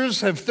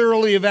advisors have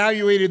thoroughly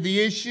evaluated the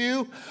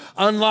issue.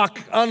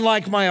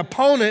 Unlike my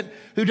opponent,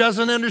 who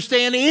doesn't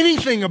understand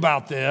anything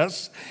about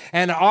this,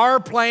 and our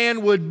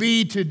plan would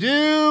be to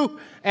do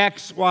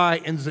X,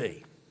 Y, and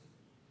Z.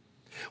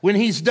 When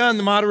he's done,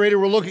 the moderator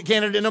will look at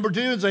candidate number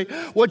two and say,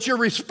 what's your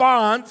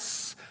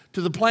response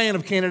to the plan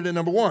of candidate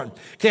number one?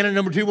 Candidate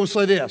number two will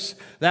say this,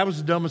 that was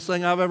the dumbest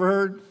thing I've ever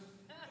heard.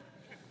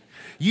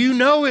 You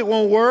know it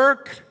won't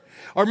work.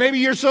 Or maybe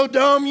you're so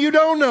dumb you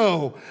don't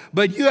know.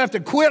 But you have to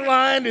quit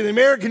lying to the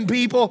American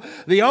people.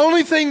 The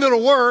only thing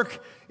that'll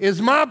work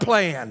is my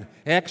plan,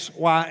 X,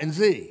 Y, and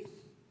Z.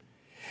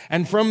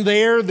 And from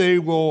there, they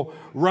will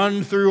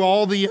run through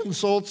all the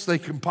insults they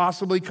can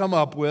possibly come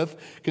up with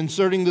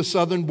concerning the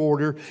southern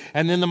border.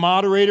 And then the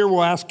moderator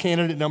will ask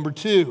candidate number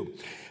 2,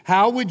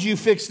 how would you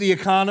fix the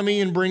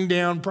economy and bring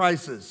down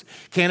prices?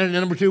 Candidate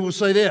number 2 will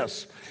say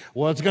this,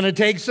 well, it's going to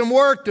take some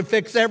work to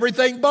fix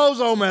everything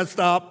Bozo messed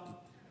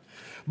up.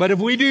 But if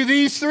we do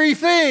these 3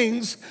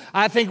 things,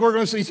 I think we're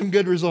going to see some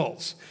good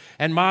results.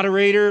 And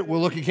moderator will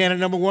look at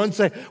candidate number 1 and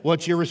say,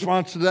 what's your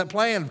response to that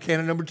plan?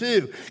 Candidate number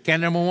 2.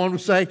 Candidate number 1 will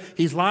say,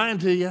 he's lying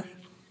to you.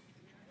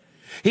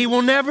 He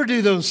will never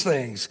do those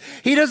things.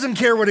 He doesn't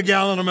care what a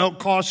gallon of milk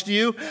costs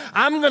you.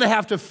 I'm going to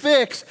have to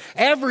fix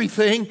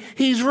everything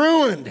he's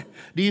ruined.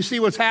 Do you see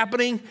what's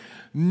happening?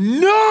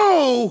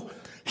 No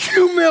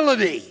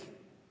humility.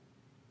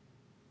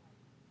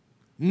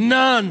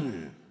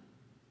 None.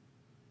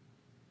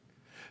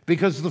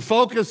 Because the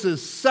focus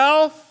is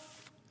self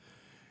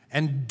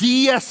and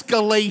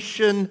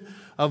de-escalation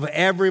of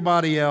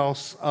everybody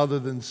else other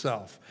than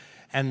self.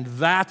 And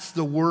that's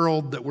the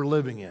world that we're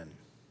living in.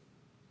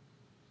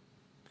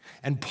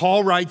 And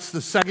Paul writes the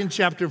 2nd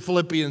chapter of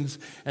Philippians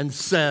and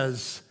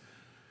says,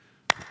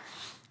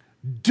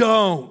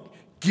 don't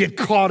get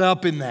caught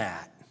up in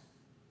that.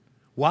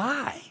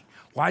 Why?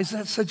 Why is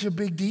that such a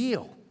big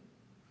deal?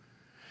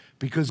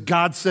 Because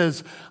God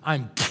says,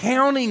 I'm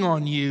counting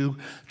on you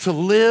to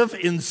live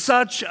in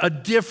such a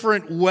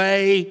different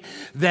way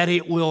that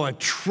it will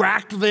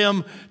attract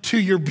them to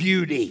your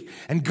beauty.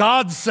 And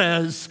God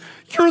says,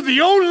 you're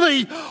the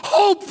only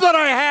hope that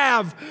I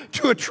have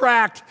to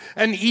attract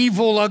an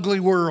evil, ugly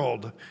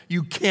world.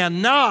 You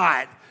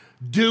cannot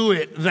do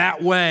it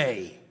that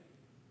way.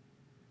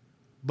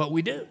 But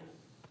we do.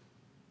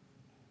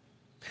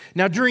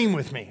 Now dream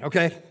with me,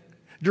 okay?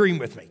 Dream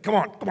with me. Come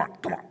on.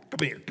 Come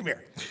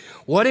here.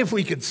 What if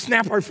we could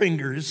snap our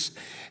fingers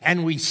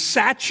and we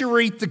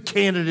saturate the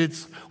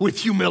candidates with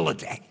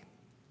humility?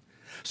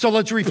 So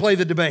let's replay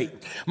the debate.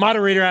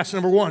 Moderator asks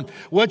number 1,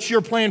 what's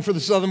your plan for the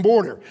southern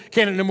border?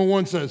 Candidate number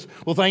 1 says,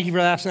 well, thank you for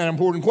asking that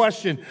important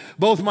question.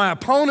 Both my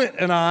opponent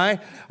and I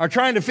are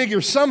trying to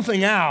figure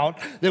something out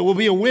that will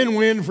be a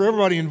win-win for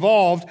everybody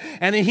involved.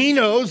 And he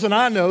knows and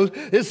I know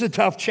it's a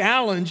tough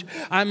challenge.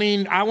 I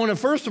mean, I want to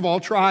first of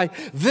all try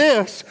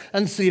this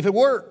and see if it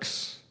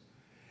works.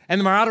 And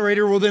the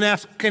moderator will then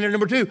ask candidate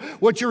number 2,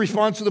 what's your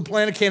response to the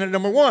plan of candidate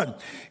number 1?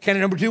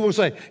 Candidate number 2 will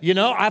say,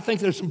 I think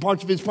there's some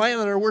parts of his plan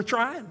that are worth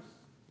trying.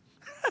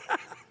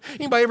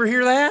 Anybody ever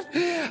hear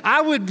that?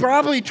 I would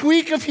probably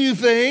tweak a few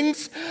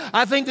things.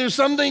 I think there's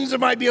some things that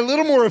might be a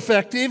little more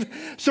effective,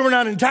 so we're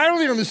not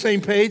entirely on the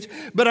same page,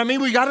 but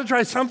we got to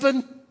try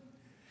something.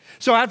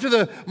 So after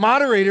the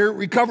moderator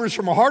recovers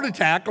from a heart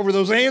attack over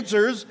those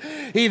answers,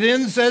 he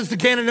then says to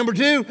candidate number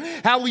 2,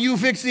 how will you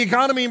fix the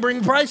economy and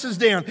bring prices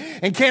down?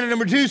 And candidate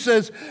number 2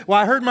 says, well,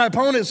 I heard my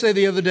opponent say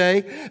the other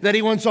day that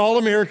he wants all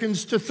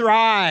Americans to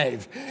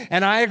thrive.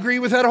 And I agree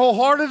with that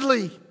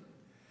wholeheartedly.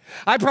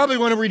 I probably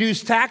want to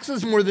reduce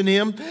taxes more than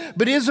him,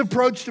 but his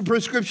approach to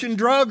prescription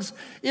drugs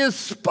is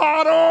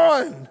spot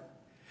on.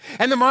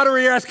 And the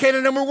moderator asked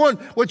candidate number 1,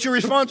 what's your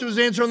response to his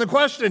answer on the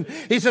question?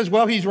 He says,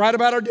 well, he's right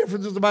about our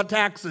differences about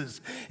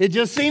taxes. It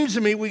just seems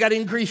to me we got to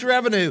increase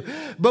revenue,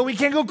 but we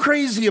can't go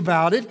crazy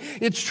about it.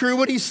 It's true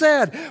what he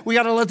said. We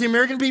got to let the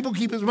American people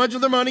keep as much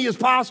of their money as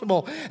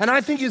possible. And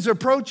I think his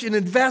approach in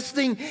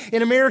investing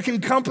in American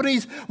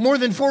companies more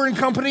than foreign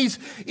companies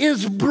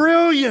is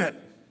brilliant.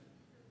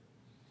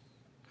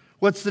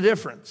 What's the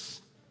difference?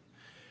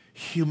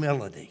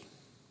 Humility.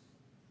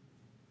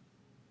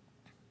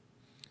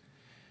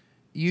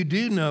 You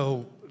do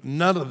know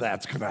none of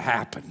that's going to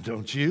happen,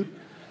 don't you?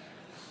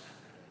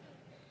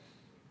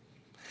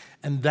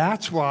 And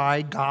that's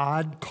why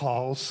God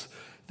calls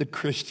the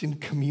Christian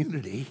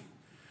community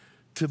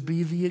to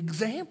be the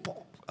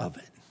example of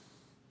it.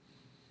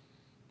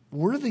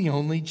 We're the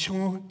only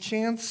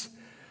chance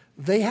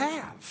they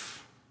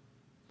have.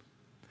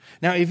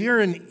 Now, if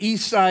you're an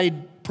East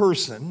Side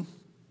person,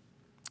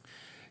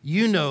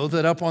 you know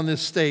that up on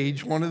this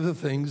stage, one of the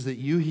things that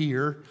you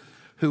hear,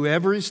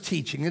 whoever is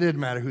teaching, it doesn't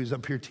matter who's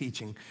up here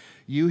teaching,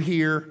 you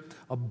hear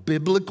a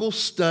biblical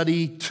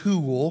study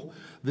tool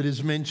that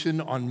is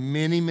mentioned on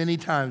many, many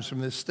times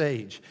from this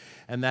stage.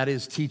 And that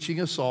is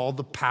teaching us all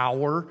the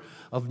power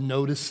of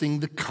noticing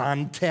the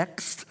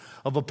context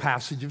of a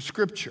passage of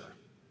Scripture.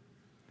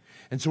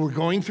 And so we're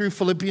going through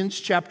Philippians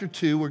chapter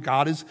 2, where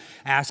God is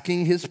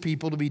asking his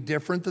people to be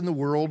different than the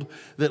world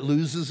that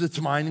loses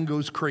its mind and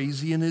goes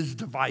crazy and is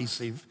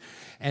divisive.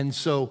 And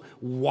so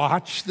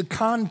watch the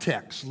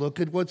context.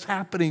 Look at what's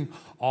happening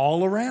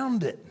all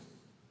around it.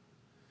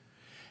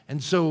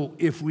 And so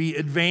if we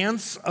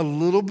advance a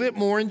little bit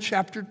more in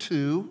chapter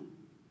 2,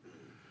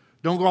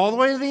 don't go all the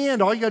way to the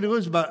end. All you got to do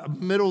is about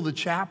the middle of the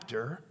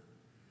chapter.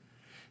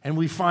 And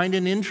we find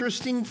an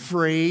interesting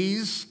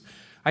phrase.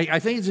 I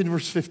think it's in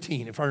verse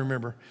 15, if I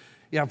remember.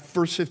 Yeah,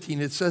 verse 15.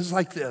 It says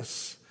like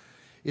this.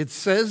 It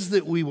says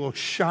that we will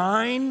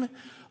shine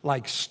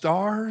like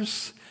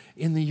stars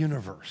in the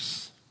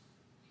universe.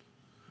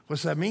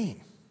 What's that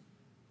mean?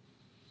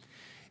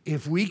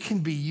 If we can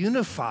be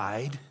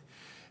unified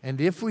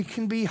and if we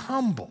can be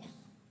humble,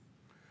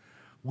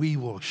 we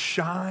will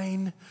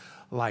shine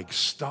like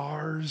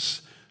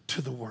stars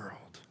to the world.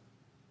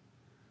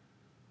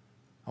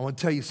 I want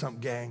to tell you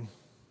something, gang.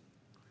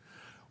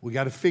 We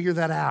got to figure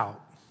that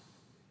out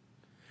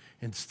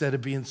instead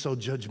of being so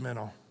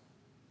judgmental.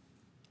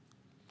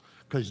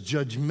 Because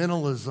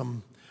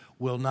judgmentalism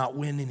will not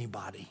win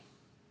anybody,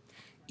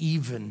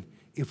 even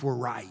if we're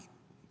right.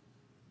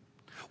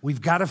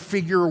 We've got to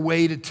figure a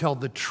way to tell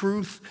the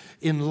truth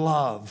in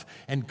love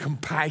and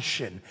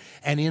compassion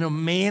and in a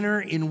manner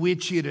in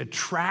which it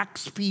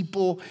attracts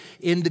people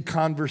into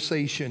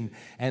conversation.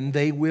 And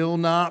they will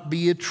not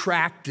be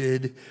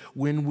attracted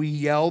when we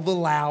yell the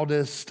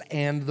loudest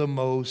and the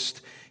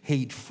most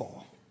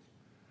hateful.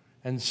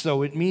 And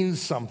so it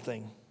means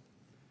something.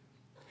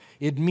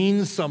 It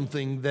means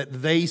something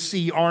that they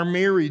see our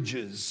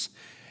marriages,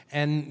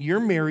 and your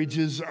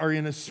marriages are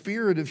in a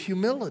spirit of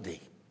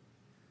humility,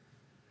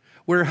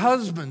 where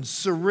husbands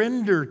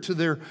surrender to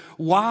their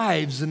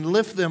wives and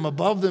lift them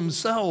above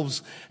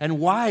themselves, and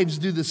wives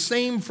do the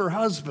same for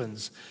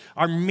husbands.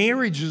 Our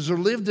marriages are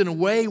lived in a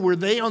way where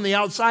they on the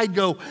outside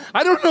go,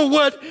 I don't know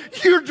what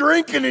you're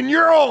drinking in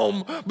your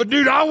home, but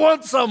dude, I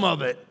want some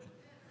of it.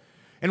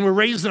 And we're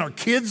raising our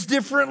kids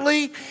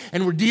differently,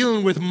 and we're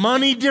dealing with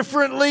money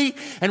differently,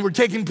 and we're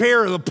taking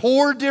care of the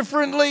poor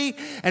differently,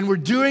 and we're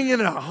doing it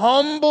in a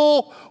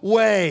humble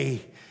way.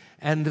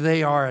 And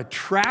they are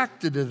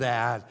attracted to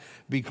that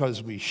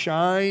because we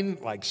shine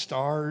like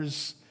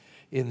stars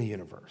in the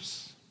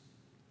universe.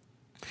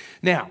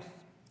 Now,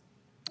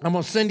 I'm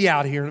going to send you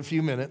out here in a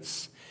few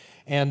minutes,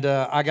 and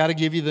I got to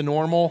give you the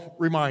normal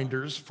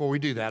reminders before we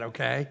do that,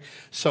 okay?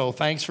 So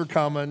thanks for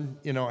coming.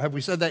 Have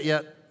we said that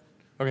yet?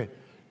 Okay.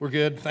 We're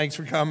good. Thanks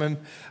for coming.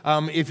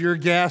 If you're a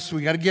guest,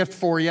 we got a gift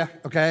for you,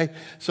 okay?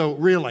 So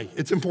really,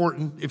 it's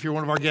important. If you're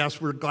one of our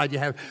guests, we're glad you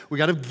have. We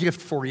got a gift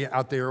for you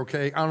out there,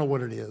 okay? I don't know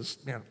what it is.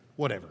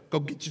 Whatever. Go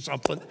get you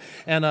something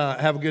and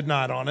have a good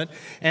night on it.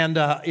 And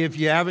if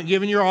you haven't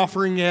given your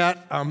offering yet,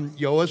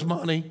 you owe us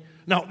money.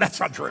 No, that's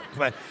not true.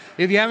 But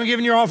if you haven't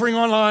given your offering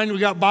online, we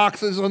got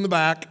boxes on the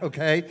back,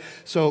 okay?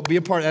 So be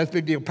a part of that. That's a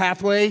big deal.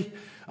 Pathway,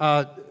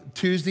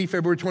 Tuesday,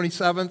 February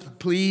 27th.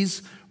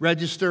 Please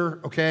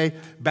register, okay?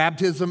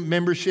 Baptism,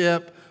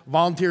 membership,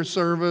 volunteer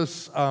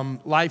service,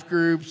 life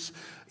groups,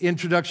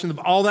 introduction,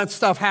 all that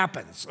stuff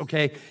happens,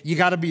 okay? You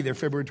got to be there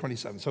February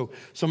 27th.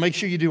 So make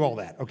sure you do all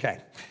that, okay?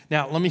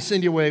 Now, let me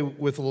send you away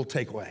with a little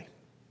takeaway.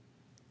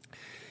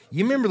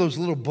 You remember those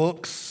little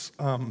books?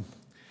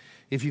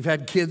 If you've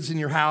had kids in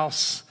your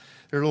house,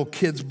 they're little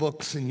kids'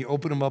 books, and you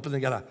open them up, and they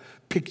got a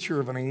picture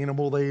of an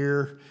animal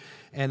there.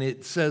 And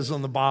it says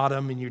on the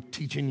bottom, and you're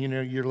teaching,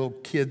 your little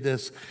kid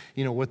this,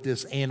 what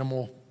this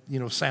animal,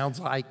 sounds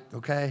like,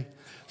 okay?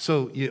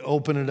 So you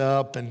open it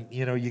up, and,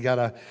 you got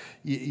a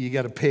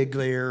pig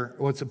there.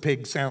 What's a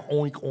pig sound?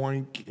 Oink,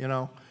 oink,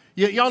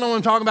 Y'all know what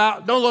I'm talking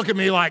about? Don't look at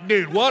me like,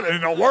 dude, what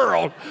in the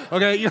world?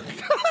 Okay, you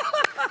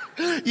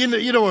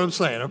know what I'm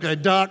saying, okay?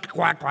 Duck,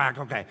 quack, quack,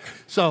 okay.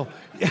 So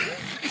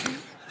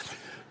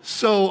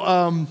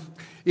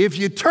if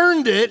you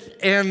turned it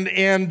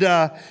and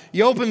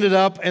you opened it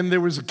up and there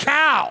was a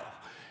cow,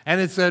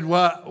 and it said,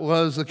 what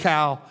was the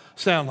cow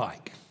sound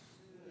like?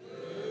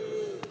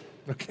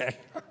 Okay.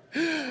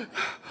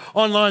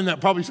 Online,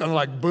 that probably sounded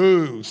like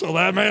boo, so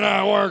that may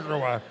not work or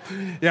what.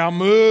 Yeah,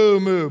 moo,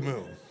 moo,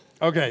 moo.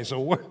 Okay, so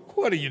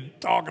what are you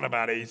talking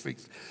about, AC?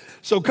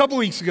 So a couple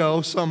weeks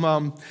ago,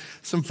 some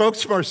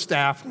folks from our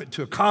staff went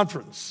to a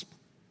conference.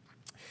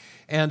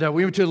 And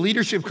we went to a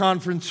leadership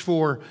conference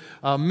for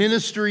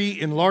ministry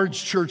in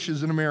large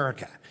churches in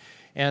America.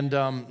 And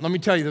let me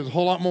tell you, there's a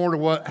whole lot more to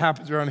what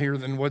happens around here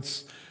than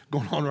what's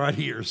going on right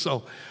here.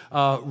 So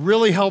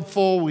really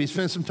helpful. We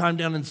spent some time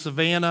down in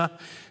Savannah,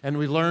 and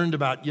we learned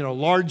about,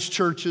 large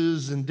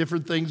churches and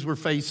different things we're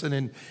facing.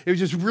 And it was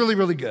just really,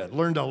 really good.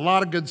 Learned a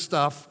lot of good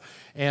stuff.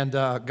 And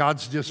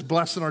God's just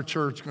blessing our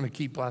church, going to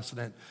keep blessing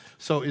it.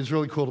 So it was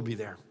really cool to be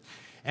there.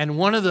 And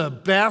one of the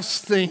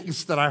best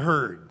things that I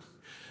heard,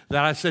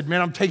 that I said,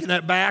 man, I'm taking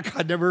that back.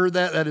 I'd never heard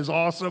that. That is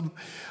awesome.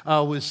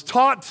 Was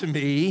taught to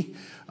me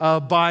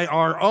by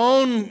our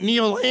own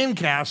Neil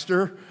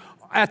Lancaster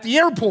at the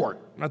airport.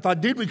 And I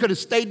thought, dude, we could have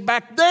stayed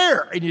back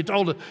there. And you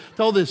told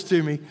this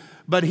to me.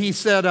 But he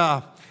said,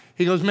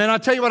 he goes, man, I'll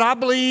tell you what, I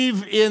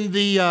believe in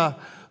the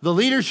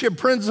leadership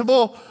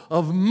principle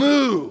of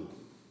moo.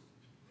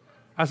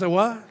 I said,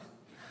 what?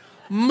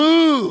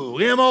 Moo,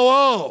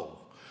 M-O-O.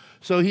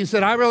 So he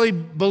said, I really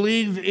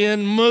believe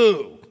in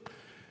moo.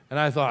 And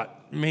I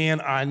thought,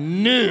 man, I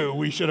knew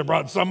we should have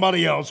brought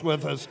somebody else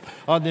with us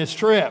on this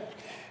trip.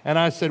 And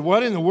I said,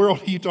 what in the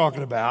world are you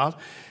talking about?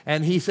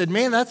 And he said,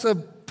 man, that's a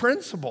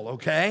principle,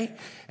 okay?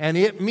 And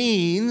it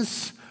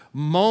means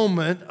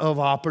moment of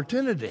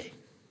opportunity.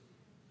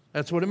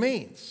 That's what it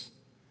means.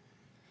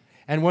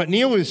 And what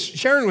Neil was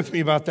sharing with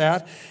me about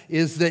that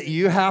is that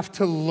you have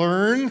to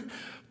learn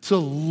to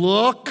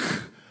look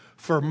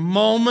for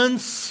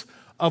moments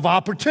of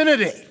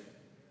opportunity.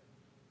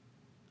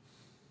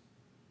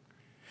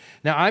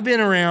 Now, I've been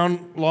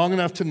around long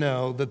enough to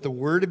know that the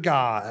Word of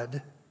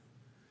God,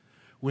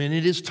 when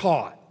it is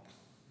taught,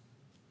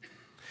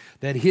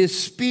 that his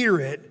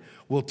Spirit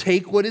will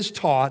take what is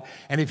taught,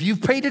 and if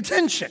you've paid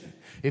attention,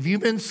 if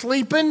you've been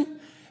sleeping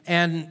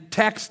and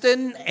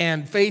texting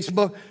and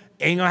Facebook,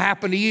 ain't gonna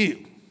happen to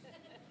you,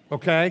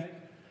 okay?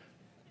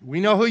 We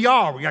know who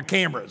y'all are. We got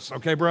cameras,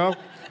 okay, bro? All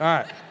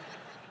right.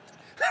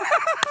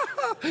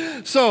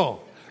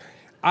 So,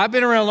 I've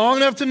been around long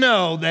enough to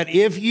know that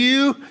if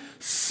you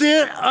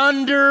sit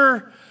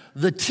under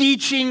the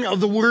teaching of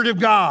the Word of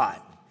God,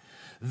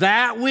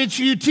 that which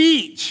you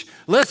teach,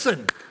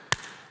 listen,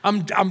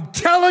 I'm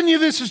telling you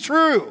this is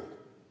true,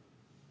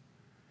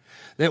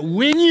 that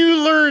when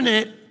you learn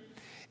it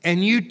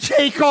and you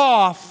take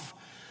off,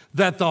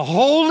 that the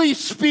Holy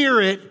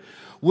Spirit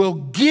will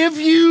give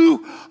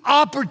you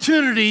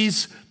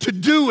opportunities to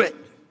do it.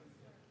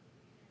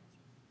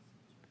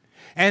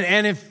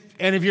 And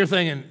if you're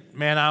thinking,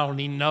 man, I don't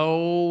even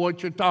know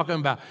what you're talking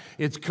about,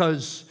 it's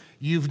because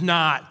you've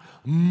not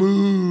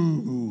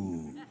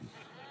moved.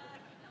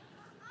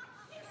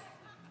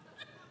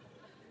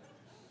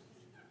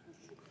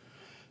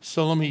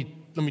 So let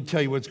me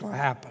tell you what's going to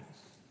happen.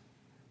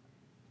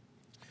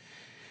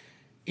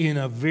 In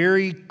a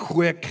very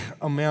quick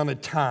amount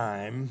of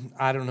time,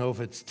 I don't know if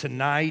it's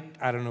tonight,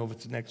 I don't know if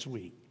it's next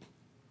week,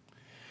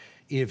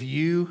 if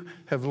you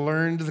have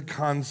learned the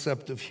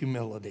concept of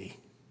humility,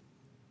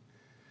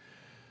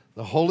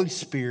 the Holy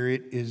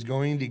Spirit is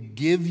going to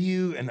give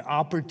you an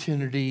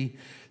opportunity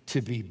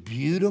to be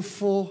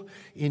beautiful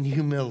in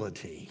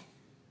humility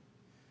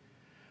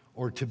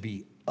or to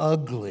be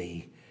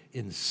ugly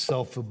in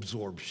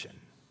self-absorption.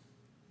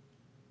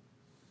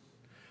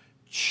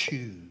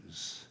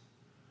 Choose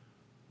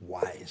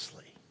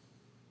wisely.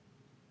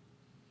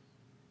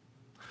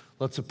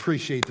 Let's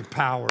appreciate the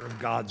power of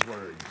God's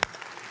word.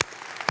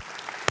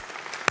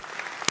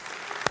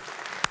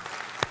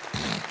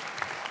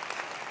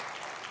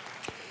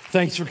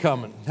 Thanks for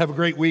coming. Have a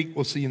great week.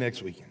 We'll see you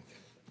next weekend.